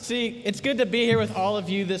seat. It's good to be here with all of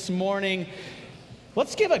you this morning.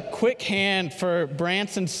 Let's give a quick hand for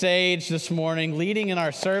Branson Sage this morning, leading in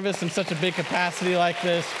our service in such a big capacity like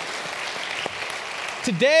this.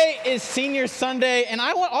 Today is Senior Sunday, and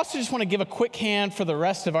I also just want to give a quick hand for the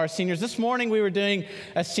rest of our seniors. This morning we were doing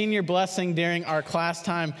a senior blessing during our class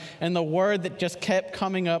time, and the word that just kept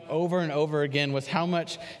coming up over and over again was how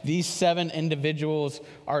much these 7 individuals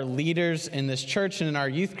are leaders in this church and in our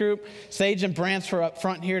youth group. Sage and Brance were up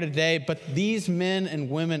front here today, but these men and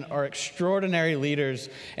women are extraordinary leaders,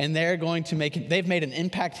 and they've made an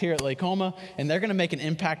impact here at Lake Oma, and they're going to make an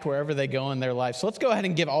impact wherever they go in their life. So let's go ahead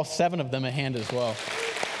and give all 7 of them a hand as well.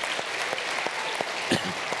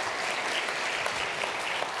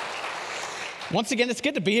 Once again, it's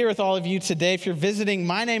good to be here with all of you today. If you're visiting,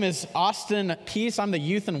 my name is Austin Peace. I'm the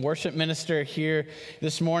youth and worship minister here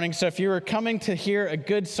this morning. So if you were coming to hear a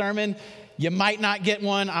good sermon, you might not get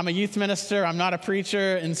one. I'm a youth minister. I'm not a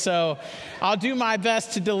preacher. And so I'll do my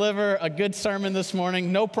best to deliver a good sermon this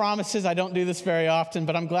morning. No promises. I don't do this very often,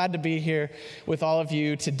 but I'm glad to be here with all of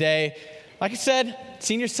you today. Like I said,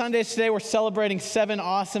 Senior Sundays today, we're celebrating 7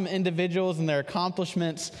 awesome individuals and their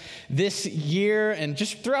accomplishments this year and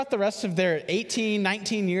just throughout the rest of their 18,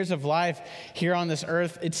 19 years of life here on this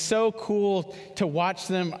earth. It's so cool to watch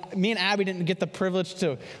them. Me and Abby didn't get the privilege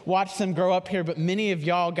to watch them grow up here, but many of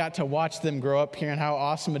y'all got to watch them grow up here and how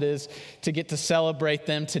awesome it is to get to celebrate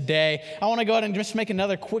them today. I want to go ahead and just make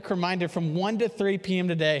another quick reminder from 1 to 3 p.m.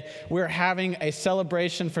 today, we're having a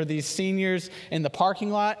celebration for these seniors in the parking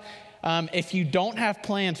lot. If you don't have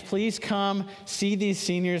plans, please come see these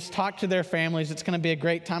seniors, talk to their families. It's going to be a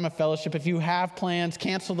great time of fellowship. If you have plans,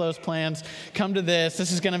 cancel those plans. Come to this.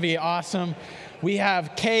 This is going to be awesome. We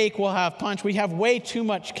have cake. We'll have punch. We have way too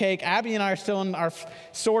much cake. Abby and I are still in our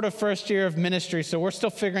sort of first year of ministry, so we're still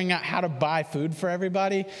figuring out how to buy food for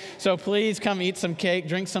everybody. So please come eat some cake,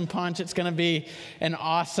 drink some punch. It's going to be an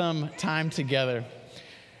awesome time together.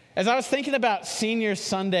 As I was thinking about Senior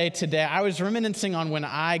Sunday today, I was reminiscing on when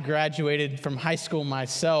I graduated from high school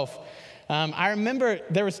myself. I remember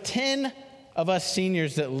there was 10 of us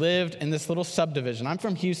seniors that lived in this little subdivision. I'm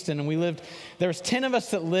from Houston, and there was 10 of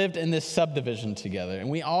us that lived in this subdivision together. And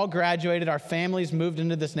we all graduated. Our families moved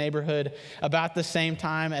into this neighborhood about the same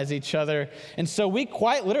time as each other. And so we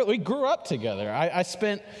quite literally grew up together. I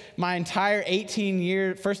spent my entire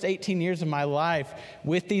first 18 years of my life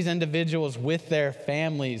with these individuals, with their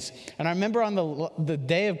families. And I remember on the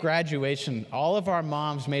day of graduation, all of our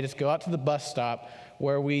moms made us go out to the bus stop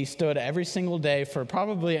where we stood every single day for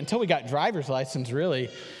probably until we got driver's license, really.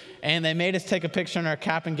 And they made us take a picture in our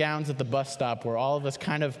cap and gowns at the bus stop where all of us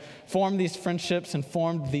kind of formed these friendships and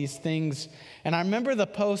formed these things. And I remember the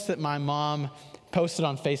post that my mom posted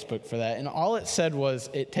on Facebook for that. And all it said was,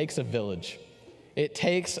 "It takes a village." It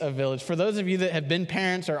takes a village. For those of you that have been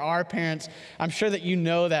parents or are parents, I'm sure that you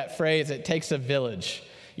know that phrase, "It takes a village."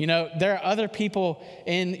 You know, there are other people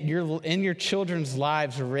in your children's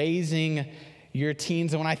lives raising your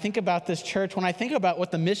teens. And when I think about this church, when I think about what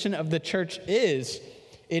the mission of the church is,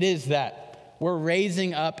 it is that we're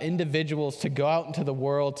raising up individuals to go out into the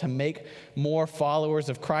world to make more followers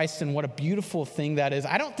of Christ. And what a beautiful thing that is.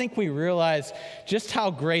 I don't think we realize just how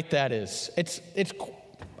great that is. It's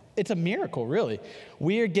a miracle, really.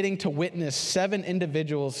 We are getting to witness 7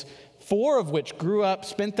 individuals, 4 of which grew up,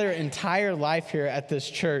 spent their entire life here at this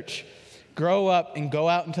church, grow up and go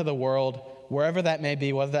out into the world, wherever that may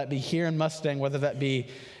be, whether that be here in Mustang, whether that be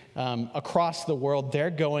across the world. They're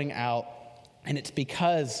going out, and it's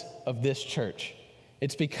because of this church.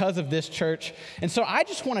 It's because of this church. And so I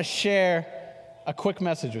just want to share a quick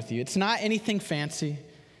message with you. It's not anything fancy.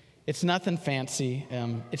 It's nothing fancy.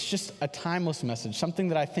 It's just a timeless message, something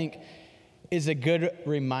that I think is a good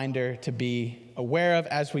reminder to be aware of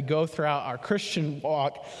as we go throughout our Christian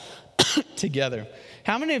walk together.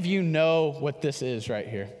 How many of you know what this is right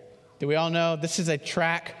here? Do we all know? This is a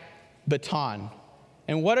track baton.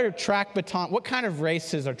 And what kind of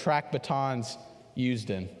races are track batons used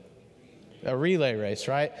in? A relay race,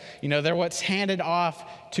 right? You know, they're what's handed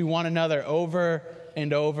off to one another over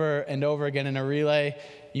and over and over again in a relay.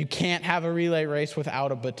 You can't have a relay race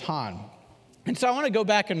without a baton. And so I want to go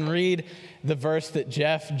back and read the verse that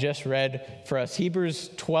Jeff just read for us, Hebrews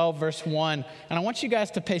 12, verse 1. And I want you guys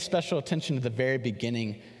to pay special attention to the very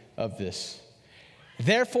beginning of this.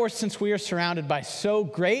 "Therefore, since we are surrounded by so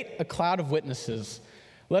great a cloud of witnesses,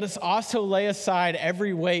 let us also lay aside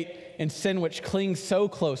every weight and sin which clings so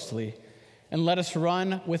closely, and let us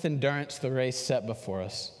run with endurance the race set before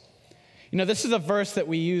us." You know, this is a verse that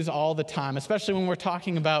we use all the time, especially when we're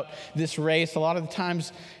talking about this race. A lot of the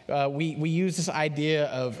times we use this idea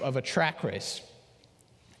of a track race.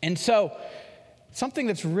 And so something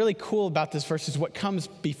that's really cool about this verse is what comes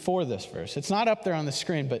before this verse. It's not up there on the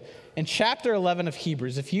screen, but in chapter 11 of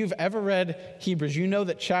Hebrews, if you've ever read Hebrews, you know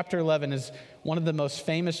that chapter 11 is one of the most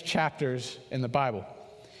famous chapters in the Bible.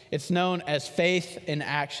 It's known as faith in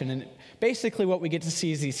action. And basically what we get to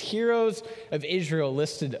see is these heroes of Israel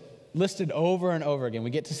listed over and over again. We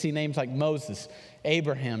get to see names like Moses,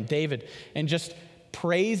 Abraham, David, and just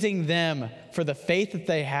praising them for the faith that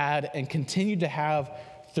they had and continued to have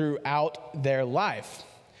throughout their life.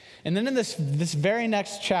 And then in this very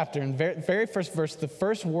next chapter, in the very first verse, the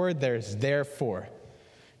first word there is therefore.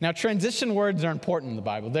 Now, transition words are important in the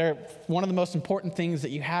Bible. They're one of the most important things that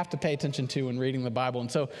you have to pay attention to when reading the Bible. And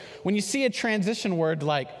so when you see a transition word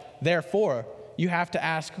like therefore, you have to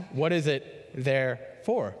ask, what is it there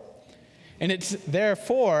for? And it's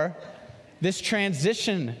therefore this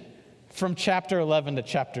transition from chapter 11 to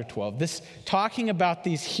chapter 12. This talking about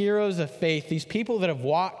these heroes of faith, these people that have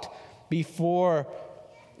walked before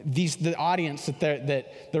the audience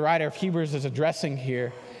that the writer of Hebrews is addressing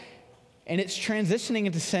here. And it's transitioning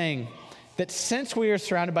into saying that since we are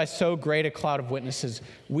surrounded by so great a cloud of witnesses,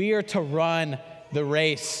 we are to run the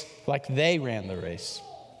race like they ran the race.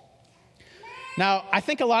 Now, I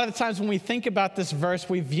think a lot of the times when we think about this verse,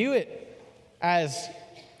 we view it as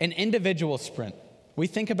an individual sprint. We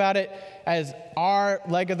think about it as our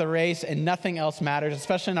leg of the race and nothing else matters,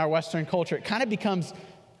 especially in our Western culture. It kind of becomes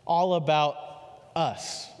all about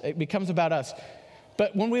us. It becomes about us.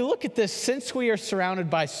 But when we look at this, since we are surrounded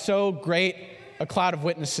by so great a cloud of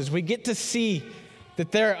witnesses, we get to see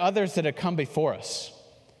that there are others that have come before us.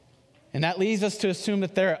 And that leads us to assume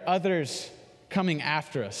that there are others coming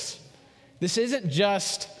after us. This isn't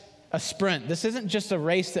just a sprint. This isn't just a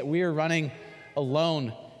race that we are running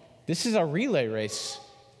alone. This is a relay race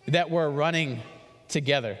that we're running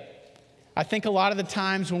together. I think a lot of the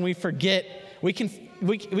times when we forget, we can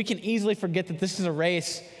easily forget that this is a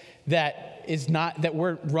race that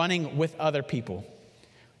we're running with other people.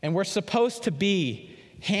 And we're supposed to be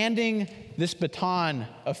handing this baton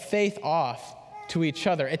of faith off to each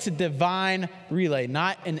other. It's a divine relay,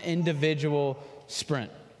 not an individual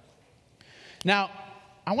sprint. Now,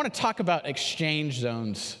 I want to talk about exchange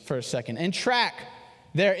zones for a second. In track,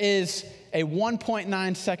 there is a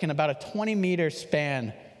 1.9 second, about a 20-meter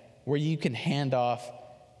span where you can hand off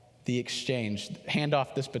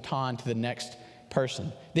this baton to the next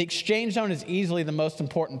person. The exchange zone is easily the most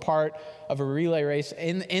important part of a relay race.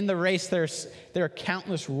 In the race, there are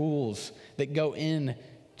countless rules that go into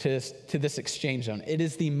this exchange zone. It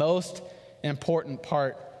is the most important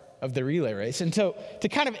part of the relay race. And so to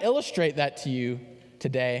kind of illustrate that to you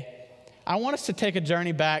today, I want us to take a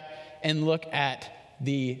journey back and look at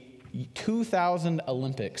the 2000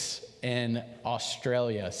 Olympics in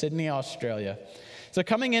Australia, Sydney, Australia. So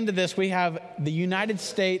coming into this, we have the United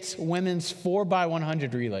States women's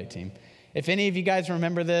 4x100 relay team. If any of you guys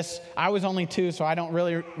remember this, I was only 2, so I don't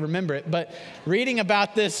really remember it. But reading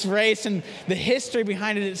about this race and the history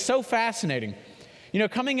behind it, it's so fascinating. You know,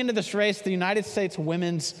 coming into this race, the United States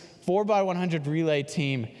women's 4x100 relay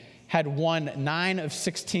team had won 9 of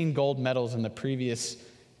 16 gold medals in the previous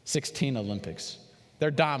 16 Olympics. They're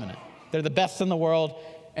dominant. They're the best in the world,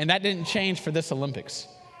 and that didn't change for this Olympics.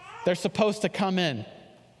 They're supposed to come in,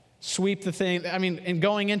 sweep the thing. I mean, and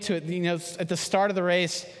going into it, you know, at the start of the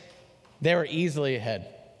race, they were easily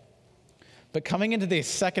ahead. But coming into the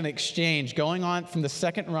second exchange, going on from the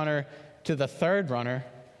second runner to the third runner,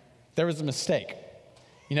 there was a mistake.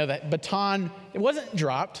 You know, that baton, it wasn't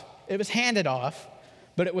dropped, it was handed off,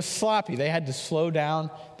 but it was sloppy. They had to slow down,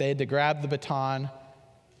 they had to grab the baton,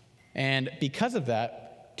 and because of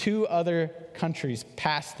that, 2 other countries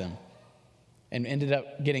passed them and ended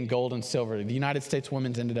up getting gold and silver. The United States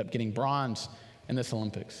women's ended up getting bronze in this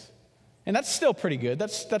Olympics. And that's still pretty good.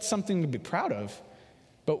 That's something to be proud of.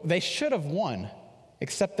 But they should have won,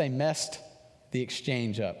 except they messed the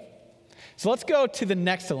exchange up. So let's go to the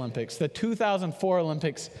next Olympics, the 2004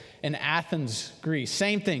 Olympics in Athens, Greece.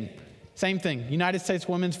 Same thing. United States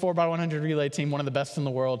women's 4x100 relay team, one of the best in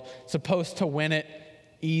the world, supposed to win it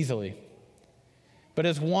easily. But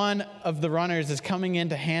as one of the runners is coming in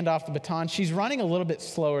to hand off the baton, she's running a little bit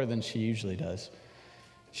slower than she usually does.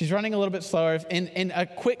 She's running a little bit slower. In a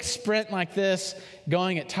quick sprint like this,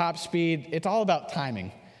 going at top speed, it's all about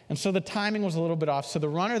timing. And so the timing was a little bit off. So the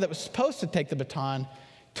runner that was supposed to take the baton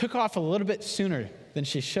took off a little bit sooner than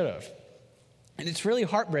she should have. And it's really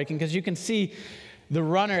heartbreaking because you can see the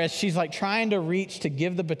runner as she's like trying to reach to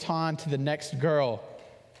give the baton to the next girl.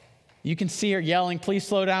 You can see her yelling, please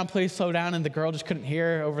slow down, and the girl just couldn't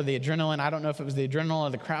hear her over the adrenaline. I don't know if it was the adrenaline or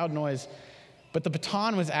the crowd noise, but the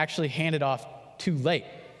baton was actually handed off too late.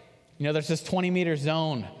 You know, there's this 20-meter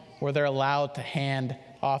zone where they're allowed to hand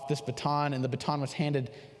off this baton, and the baton was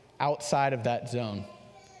handed outside of that zone.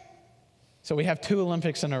 So we have 2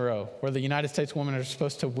 Olympics in a row where the United States women are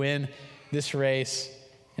supposed to win this race.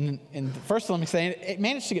 And in the first Olympics, they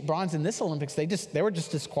managed to get bronze. In this Olympics, they were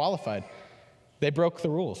just disqualified. They broke the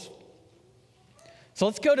rules. So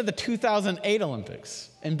let's go to the 2008 Olympics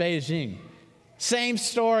in Beijing. Same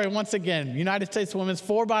story once again. United States women's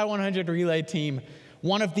 4x100 relay team,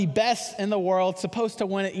 one of the best in the world, supposed to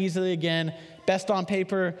win it easily again. Best on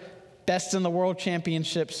paper, best in the world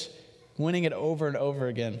championships, winning it over and over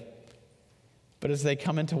again. But as they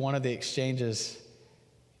come into one of the exchanges,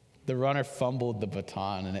 the runner fumbled the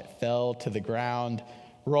baton and it fell to the ground,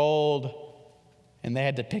 rolled, and they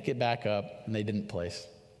had to pick it back up, and they didn't place.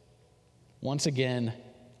 Once again,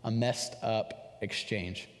 a messed up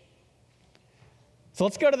exchange. So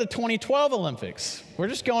let's go to the 2012 Olympics. We're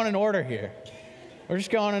just going in order here. We're just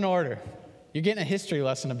going in order. You're getting a history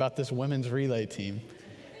lesson about this women's relay team.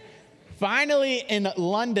 Finally, in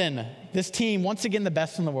London, this team, once again the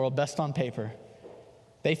best in the world, best on paper,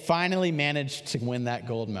 they finally managed to win that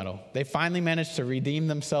gold medal. They finally managed to redeem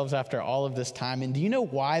themselves after all of this time. And do you know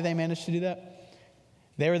why they managed to do that?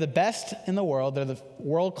 They were the best in the world. They're the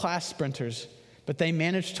world-class sprinters, but they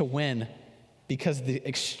managed to win because the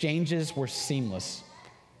exchanges were seamless.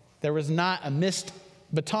 There was not a missed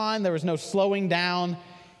baton. There was no slowing down.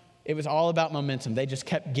 It was all about momentum. They just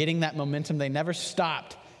kept getting that momentum. They never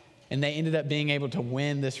stopped, and they ended up being able to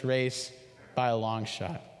win this race by a long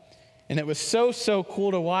shot. And it was so, so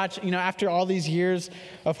cool to watch. You know, after all these years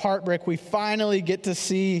of heartbreak, we finally get to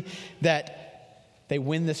see that they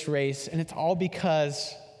win this race, and it's all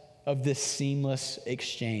because of this seamless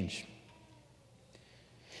exchange.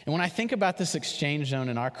 And when I think about this exchange zone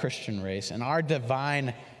in our Christian race and our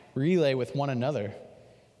divine relay with one another,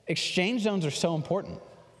 exchange zones are so important.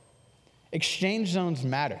 Exchange zones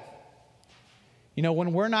matter. You know,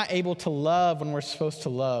 when we're not able to love when we're supposed to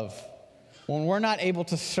love, when we're not able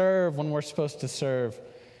to serve when we're supposed to serve,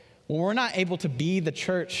 when we're not able to be the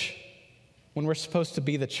church when we're supposed to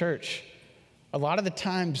be the church, a lot of the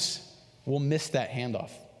times we'll miss that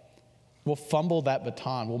handoff. We'll fumble that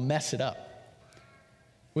baton. We'll mess it up.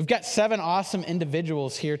 We've got 7 awesome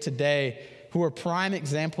individuals here today who are prime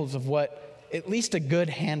examples of what at least a good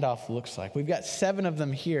handoff looks like. We've got 7 of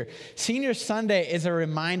them here. Senior Sunday is a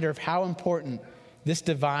reminder of how important this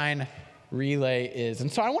divine relay is. And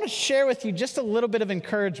so I want to share with you just a little bit of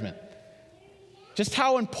encouragement, just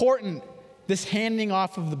how important this handing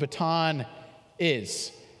off of the baton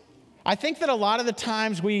is. I think that a lot of the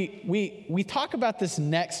times we talk about this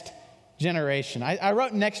next generation. I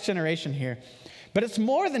wrote next generation here, but it's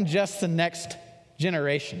more than just the next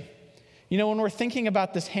generation. You know, when we're thinking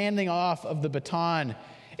about this handing off of the baton,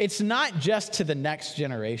 it's not just to the next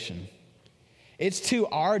generation. It's to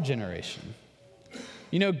our generation.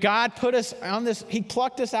 You know, God put us on this, He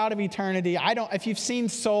plucked us out of eternity. If you've seen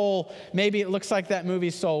Soul, maybe it looks like that movie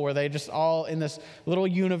Soul, where they just all in this little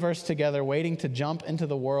universe together waiting to jump into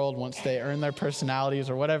the world once they earn their personalities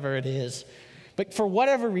or whatever it is. But for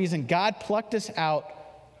whatever reason, God plucked us out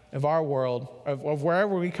of our world, of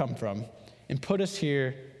wherever we come from, and put us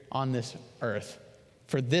here on this earth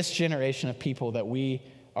for this generation of people that we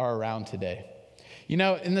are around today. You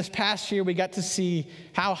know, in this past year, we got to see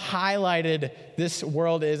how highlighted this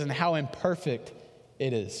world is and how imperfect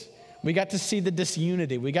it is. We got to see the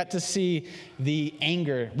disunity. We got to see the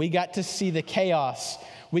anger. We got to see the chaos.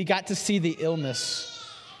 We got to see the illness.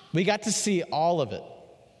 We got to see all of it.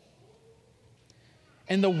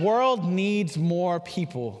 And the world needs more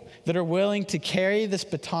people that are willing to carry this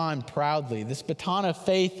baton proudly, this baton of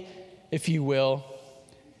faith, if you will,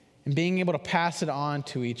 and being able to pass it on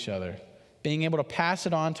to each other. Being able to pass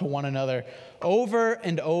it on to one another over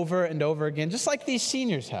and over and over again, just like these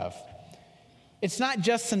seniors have. It's not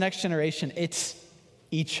just the next generation, it's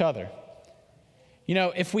each other. You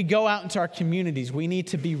know, if we go out into our communities, we need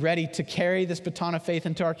to be ready to carry this baton of faith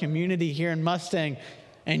into our community here in Mustang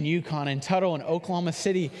and Yukon and Tuttle and Oklahoma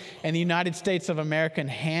City and the United States of America, and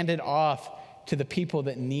hand it off to the people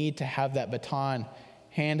that need to have that baton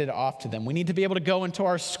handed off to them. We need to be able to go into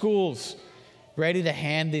our schools ready to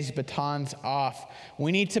hand these batons off.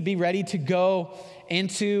 We need to be ready to go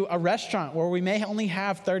into a restaurant where we may only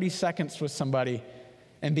have 30 seconds with somebody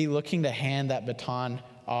and be looking to hand that baton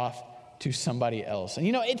off to somebody else. And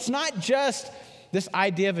you know, it's not just this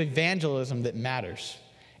idea of evangelism that matters.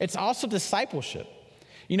 It's also discipleship.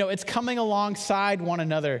 You know, it's coming alongside one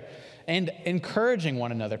another and encouraging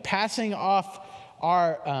one another, passing off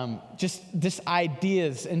just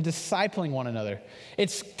ideas and discipling one another.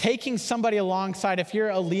 It's taking somebody alongside. If you're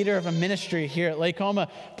a leader of a ministry here at Lake Oma,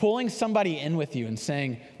 pulling somebody in with you and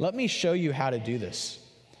saying, let me show you how to do this.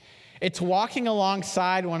 It's walking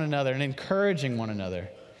alongside one another and encouraging one another.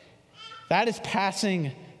 That is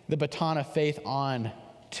passing the baton of faith on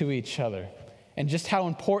to each other, and just how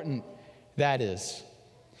important that is.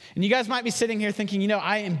 And you guys might be sitting here thinking,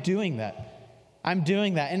 I am doing that. I'm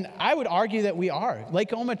doing that. And I would argue that we are.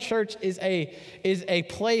 Lake Oma Church is a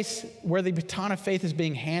place where the baton of faith is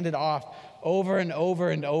being handed off over and over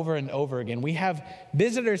and over and over again. We have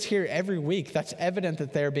visitors here every week. That's evident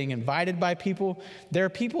that they're being invited by people. There are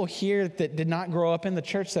people here that did not grow up in the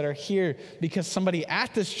church that are here because somebody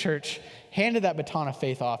at this church handed that baton of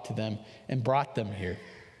faith off to them and brought them here.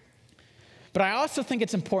 But I also think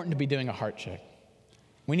it's important to be doing a heart check.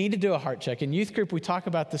 We need to do a heart check. In youth group, we talk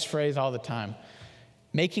about this phrase all the time,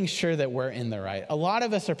 making sure that we're in the right. A lot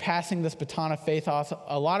of us are passing this baton of faith off.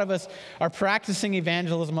 A lot of us are practicing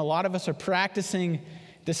evangelism. A lot of us are practicing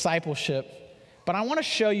discipleship. But I want to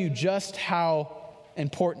show you just how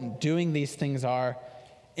important doing these things are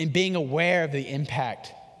and being aware of the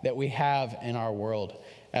impact that we have in our world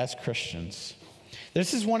as Christians.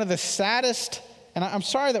 This is one of the saddest, and I'm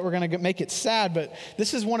sorry that we're going to make it sad, but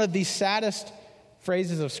this is one of the saddest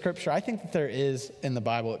phrases of Scripture I think that there is in the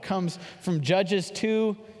Bible. It comes from Judges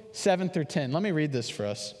 2, 7 through 10. Let me read this for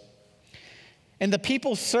us. And the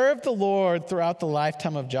people served the Lord throughout the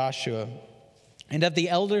lifetime of Joshua and of the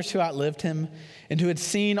elders who outlived him and who had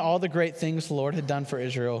seen all the great things the Lord had done for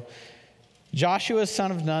Israel. Joshua,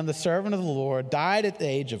 son of Nun, the servant of the Lord, died at the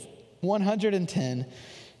age of 110,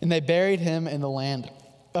 and they buried him in the land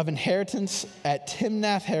of inheritance at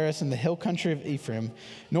Timnath-Heres in the hill country of Ephraim,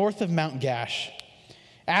 north of Mount Gash.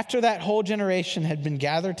 After that whole generation had been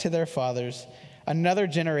gathered to their fathers, another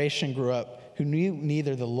generation grew up who knew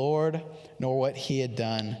neither the Lord nor what he had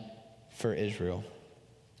done for Israel.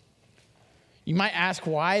 You might ask,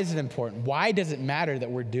 why is it important? Why does it matter that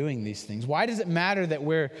we're doing these things? Why does it matter that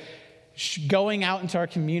we're going out into our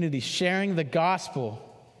community, sharing the gospel?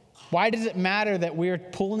 Why does it matter that we're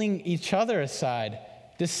pulling each other aside,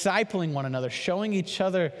 discipling one another, showing each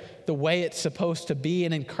other the way it's supposed to be,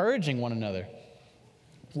 and encouraging one another?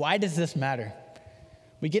 Why does this matter?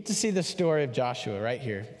 We get to see the story of Joshua right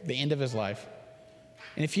here, the end of his life.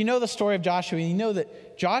 And if you know the story of Joshua, you know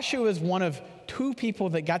that Joshua is one of two people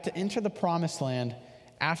that got to enter the promised land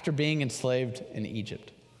after being enslaved in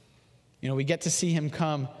Egypt. We get to see him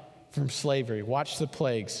come from slavery, watch the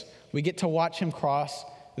plagues. We get to watch him cross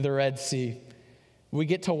the Red Sea. We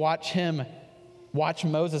get to watch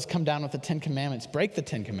Moses come down with the 10 Commandments, break the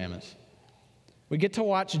 10 Commandments. We get to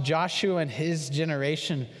watch Joshua and his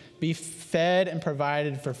generation be fed and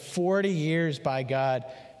provided for 40 years by God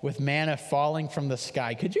with manna falling from the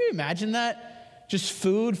sky. Could you imagine that? Just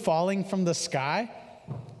food falling from the sky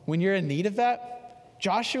when you're in need of that?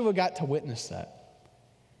 Joshua got to witness that.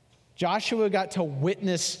 Joshua got to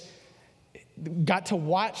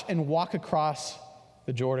watch and walk across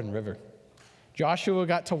the Jordan River. Joshua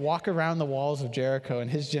got to walk around the walls of Jericho,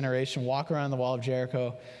 and his generation walk around the wall of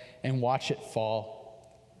Jericho and watch it fall.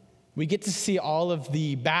 We get to see all of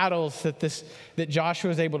the battles that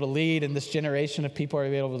Joshua is able to lead and this generation of people are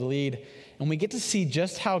able to lead. And we get to see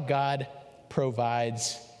just how God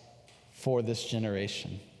provides for this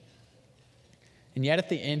generation. And yet at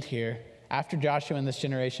the end here, after Joshua and this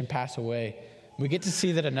generation pass away, we get to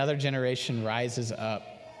see that another generation rises up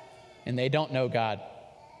and they don't know God.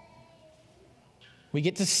 We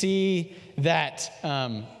get to see that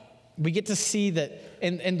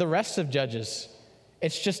in the rest of Judges,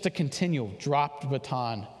 it's just a continual dropped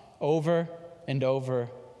baton over and over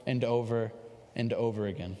and over and over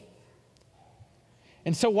again.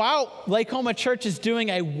 And so while Lake Oma Church is doing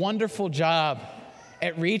a wonderful job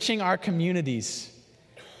at reaching our communities,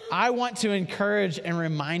 I want to encourage and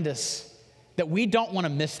remind us that we don't want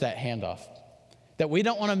to miss that handoff, that we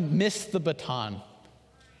don't want to miss the baton.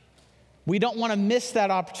 We don't want to miss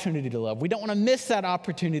that opportunity to love. We don't want to miss that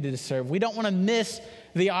opportunity to serve. We don't want to miss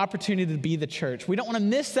the opportunity to be the church. We don't want to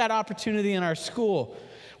miss that opportunity in our school.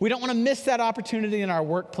 We don't want to miss that opportunity in our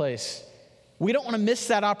workplace. We don't want to miss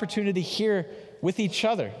that opportunity here with each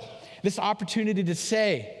other. This opportunity to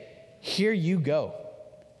say, here you go.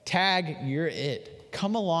 Tag, you're it.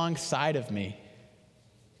 Come alongside of me.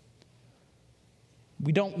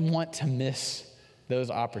 We don't want to miss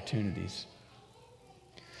those opportunities.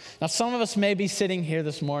 Now, some of us may be sitting here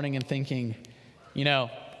this morning and thinking,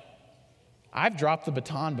 I've dropped the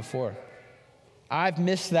baton before. I've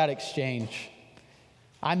missed that exchange.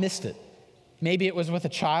 I missed it. Maybe it was with a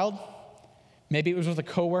child. Maybe it was with a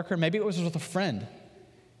coworker. Maybe it was with a friend.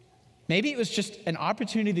 Maybe it was just an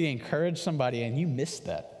opportunity to encourage somebody and you missed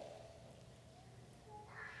that.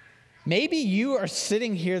 Maybe you are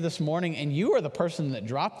sitting here this morning and you are the person that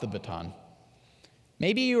dropped the baton.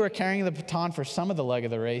 Maybe you were carrying the baton for some of the leg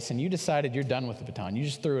of the race and you decided you're done with the baton. You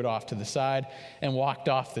just threw it off to the side and walked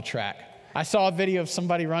off the track. I saw a video of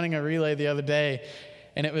somebody running a relay the other day,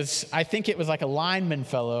 and I think it was like a lineman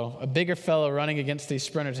fellow, a bigger fellow running against these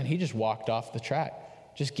sprinters, and he just walked off the track,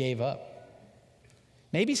 just gave up.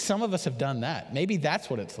 Maybe some of us have done that. Maybe that's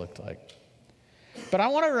what it's looked like. But I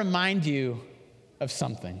want to remind you of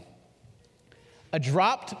something. A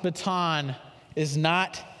dropped baton is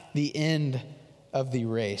not the end of the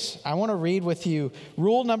race. I want to read with you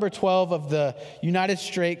rule number 12 of the United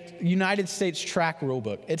States track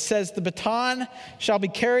rulebook. It says, the baton shall be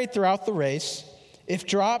carried throughout the race. If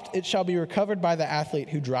dropped, it shall be recovered by the athlete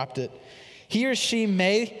who dropped it. He or she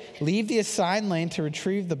may leave the assigned lane to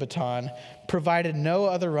retrieve the baton, provided no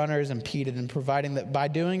other runner is impeded, and providing that by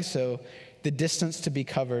doing so, the distance to be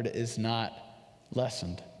covered is not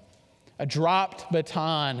lessened. A dropped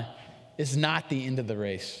baton is not the end of the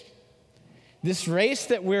race. This race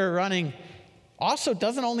that we're running also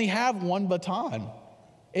doesn't only have one baton.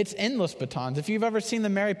 It's endless batons. If you've ever seen the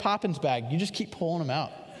Mary Poppins bag, you just keep pulling them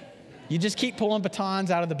out. You just keep pulling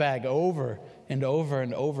batons out of the bag over and over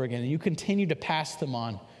and over again, and you continue to pass them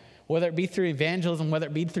on, whether it be through evangelism, whether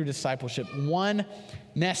it be through discipleship. One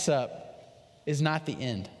mess up is not the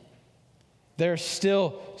end. There are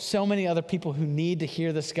still so many other people who need to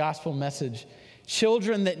hear this gospel message,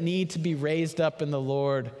 children that need to be raised up in the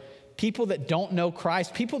Lord, people that don't know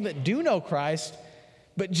Christ, people that do know Christ,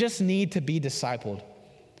 but just need to be discipled.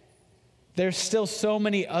 There's still so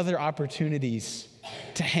many other opportunities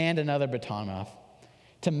to hand another baton off,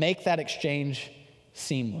 to make that exchange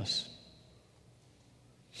seamless.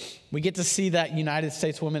 We get to see that United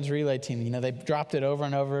States women's relay team. They dropped it over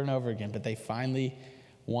and over and over again, but they finally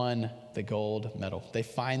won the gold medal. They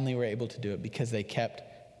finally were able to do it because they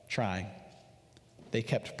kept trying. They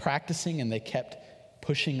kept practicing and they kept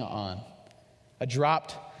pushing on. A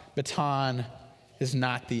dropped baton is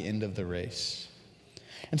not the end of the race.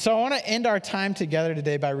 And so I want to end our time together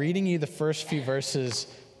today by reading you the first few verses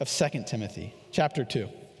of 2 Timothy chapter 2.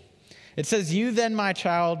 It says, "You then, my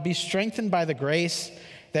child, be strengthened by the grace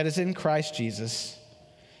that is in Christ Jesus.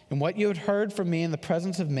 And what you had heard from me in the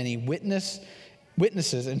presence of many witnesses,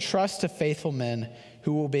 entrust to faithful men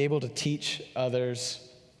who will be able to teach others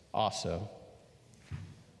also."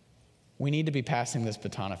 We need to be passing this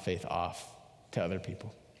baton of faith off to other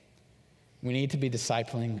people. We need to be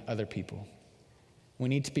discipling other people. We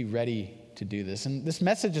need to be ready to do this. And this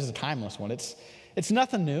message is a timeless one. It's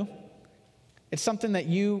nothing new. It's something that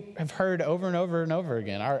you have heard over and over and over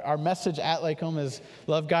again. Our message at Lake Home is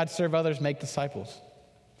love God, serve others, make disciples.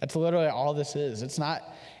 That's literally all this is. It's not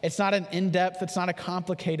an in-depth, it's not a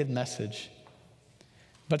complicated message,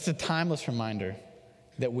 but it's a timeless reminder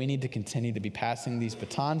that we need to continue to be passing these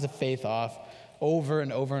batons of faith off over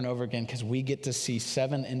and over and over again, because we get to see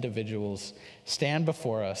 7 individuals stand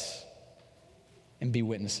before us and be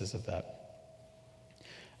witnesses of that.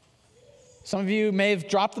 Some of you may have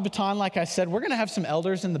dropped the baton, like I said. We're going to have some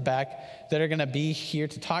elders in the back that are going to be here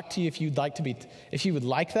to talk to you if you would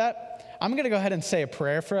like that. I'm going to go ahead and say a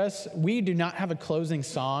prayer for us. We do not have a closing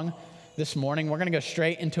song this morning. We're going to go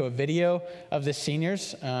straight into a video of the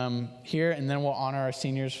seniors here, and then we'll honor our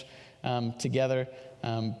seniors together.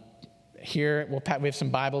 Here, we have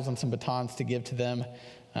some Bibles and some batons to give to them.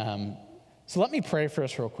 So let me pray for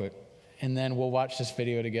us real quick, and then we'll watch this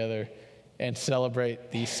video together and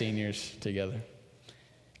celebrate these seniors together.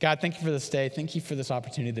 God, thank you for this day. Thank you for this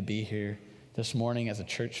opportunity to be here this morning as a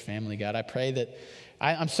church family, God. I pray that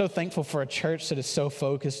I'm so thankful for a church that is so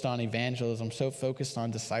focused on evangelism, so focused on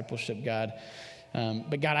discipleship, God.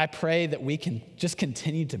 But God, I pray that we can just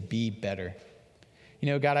continue to be better.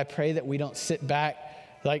 God, I pray that we don't sit back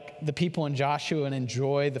like the people in Joshua and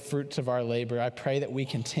enjoy the fruits of our labor. I pray that we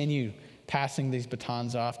continue passing these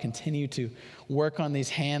batons off, continue to work on these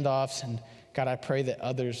handoffs. And God, I pray that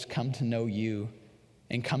others come to know you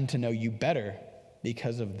and come to know you better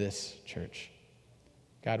because of this church.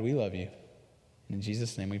 God, we love you. And in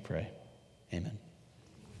Jesus' name we pray. Amen.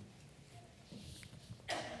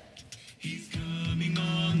 He's coming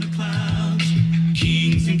on the clouds.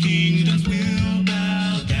 Kings and kingdoms will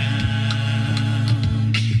bow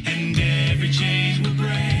down, and every chain will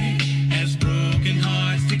break as broken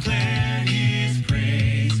hearts declare his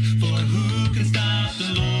praise. For who can stop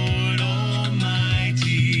the Lord Almighty?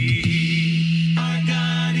 Our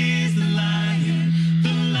God is the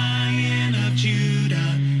Lion of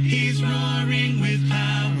Judah. He's roaring with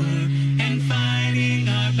power and fire.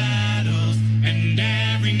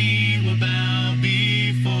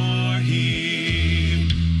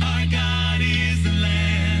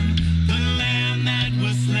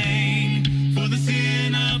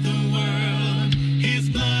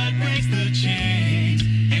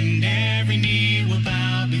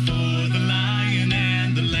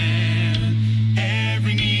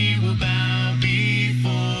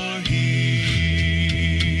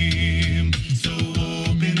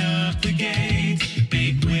 the gates,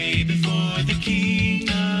 make way before the King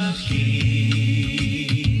of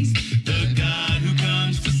Kings. The God who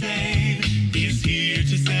comes to save is here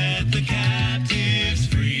to set the captives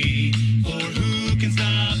free. For who can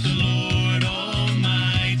stop the Lord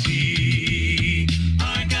Almighty?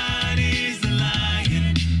 Our God is the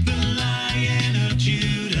Lion of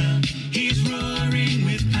Judah. He's roaring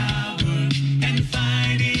with power and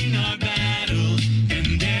fighting our battles,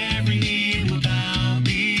 and every knee will bow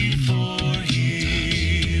before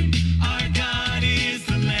him. Our God is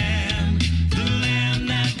the Lamb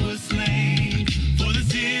that was slain for the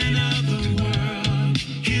sin of the world.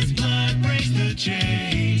 His blood breaks the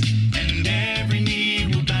chains, and every knee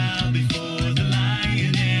will bow before the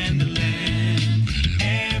Lion and the Lamb.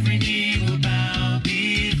 Every knee will bow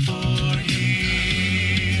before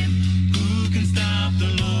him. Who can stop the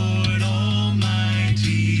Lord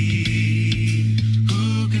Almighty?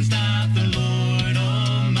 Who can stop the Lord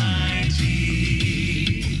Almighty?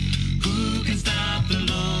 Who can stop the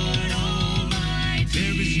Lord Almighty?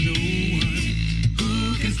 There is no one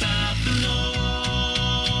who can stop the Lord.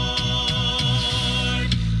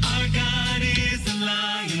 Our God is the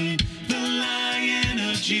Lion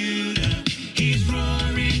of Judah. He's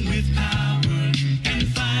roaring with power and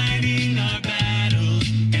fighting our battles,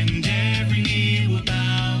 and every knee will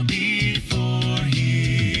bow before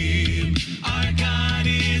him. Our God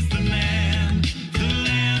is the Lamb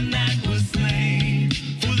that was slain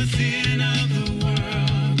for the sin of the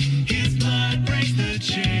world. His blood breaks the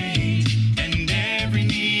chains, and every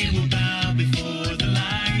knee will bow before the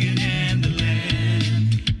Lion and the Lamb.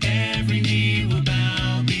 Every knee will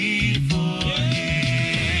bow before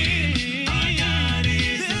him. Our God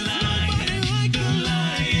is the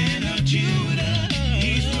Lion of Judah.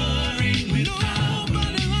 He's roaring with power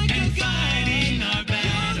and fighting our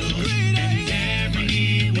battles, and every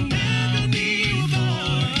knee will bow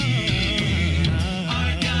before him.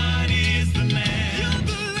 Our God is the Lamb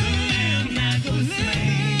that was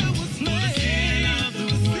slain for the sin of the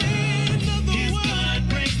world. His blood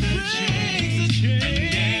breaks the chains, and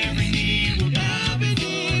every knee will bow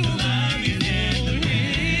before the Lion and the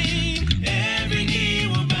Lamb. Every knee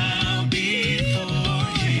will bow before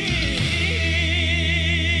him.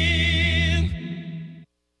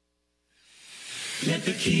 Let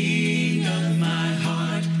the King of my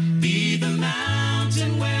heart be the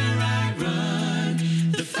mountain where I run,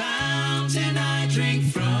 the fountain I drink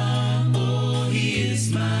from. Oh, he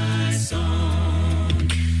is my song.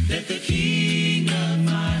 Let the King of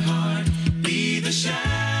my heart be the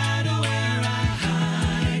shadow where I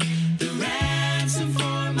hide, the ransom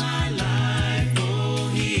for my life. Oh,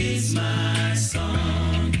 he is my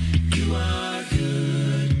song. You are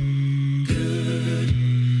good, good,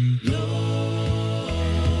 Lord.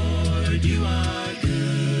 You are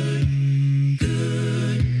good,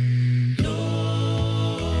 good,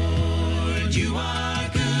 Lord. You are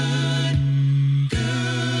good,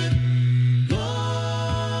 good,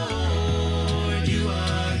 Lord. You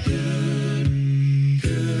are good,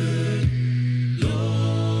 good,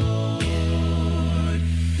 Lord.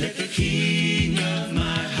 Let the King of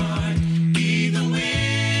my heart be the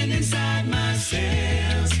wind inside my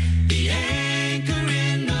sails, the anchor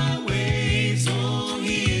in the waves. Oh,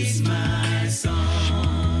 he is my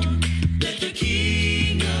song. Let the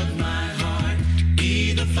King of my heart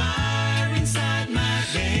be the fire inside my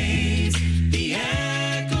veins, the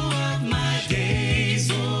echo of my days.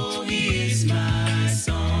 Oh, he is my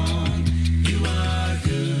song. You are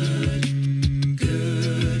good,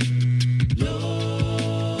 good,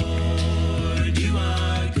 Lord.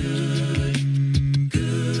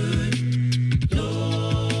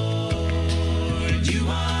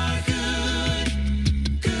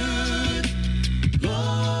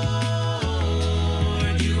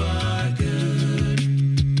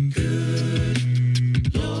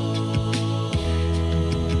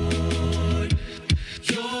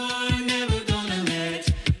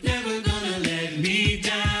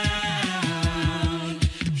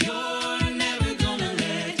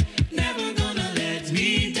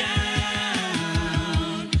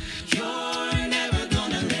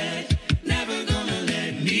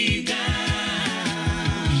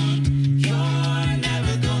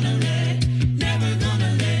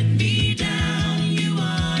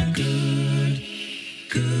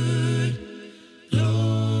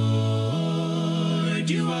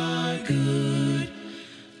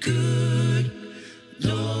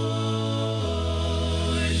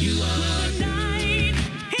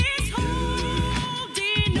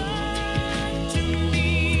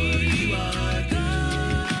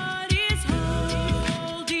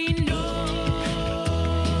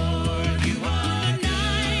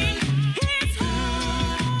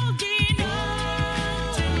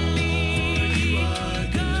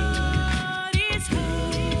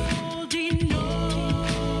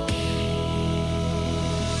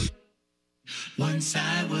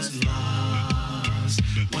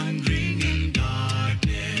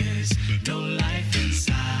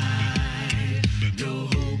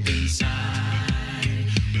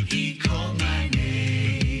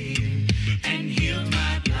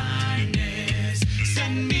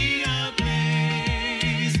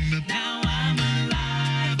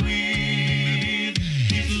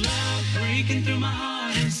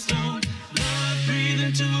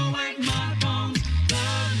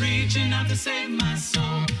 to save my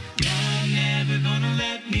soul. Love never gonna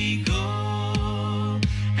let me go.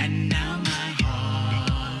 And now my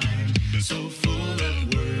heart, so full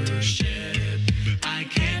of worship, I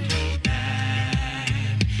can't hold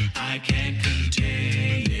back, I can't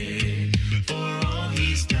contain it, for all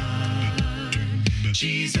he's done.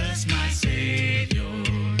 Jesus, my Savior,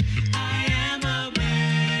 I am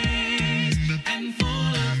amazed and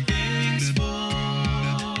full of thanks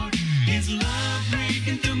for his love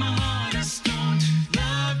breaking through my heart of stone,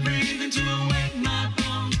 love breathing to awake my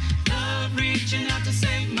bones, love reaching out to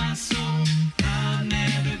save my soul, love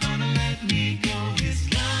never gonna let me go, his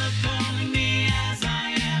love calling me as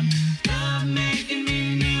I am, love making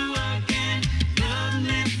me new again, love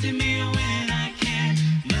lifting me when I can,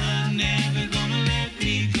 love never gonna let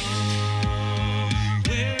me go.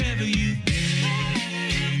 Wherever you've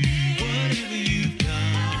been, whatever you've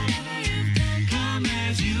done, come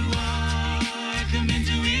as you are, come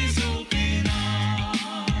into his open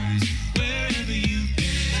arms. Wherever you've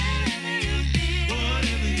been,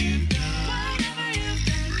 whatever you've done,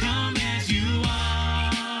 come as you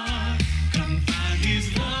are, come find his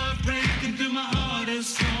love breaking through my heart of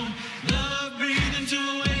stone, love breathing to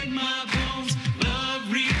awake my bones, love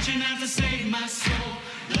reaching out to save my soul,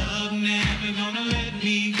 love never gonna let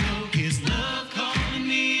me go, his love calling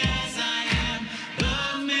me as I am,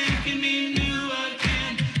 love making me new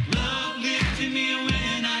again, love lifting me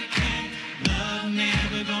when I can, love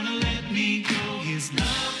never gonna let me go, his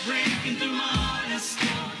love breaking through my heart of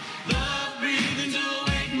stone, love breathing to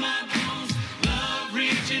awake my bones, love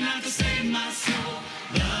reaching out to save my soul,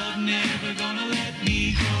 love never gonna let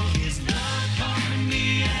me go, his love calling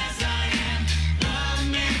me as I am, love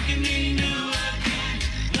making me new again,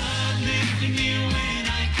 love lifting me when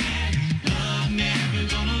I can, love never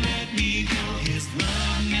gonna let me go, his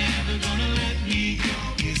love never gonna let me go,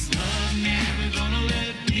 his love never gonna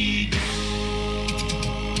let me go.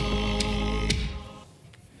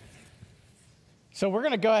 So we're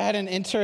going to go ahead and enter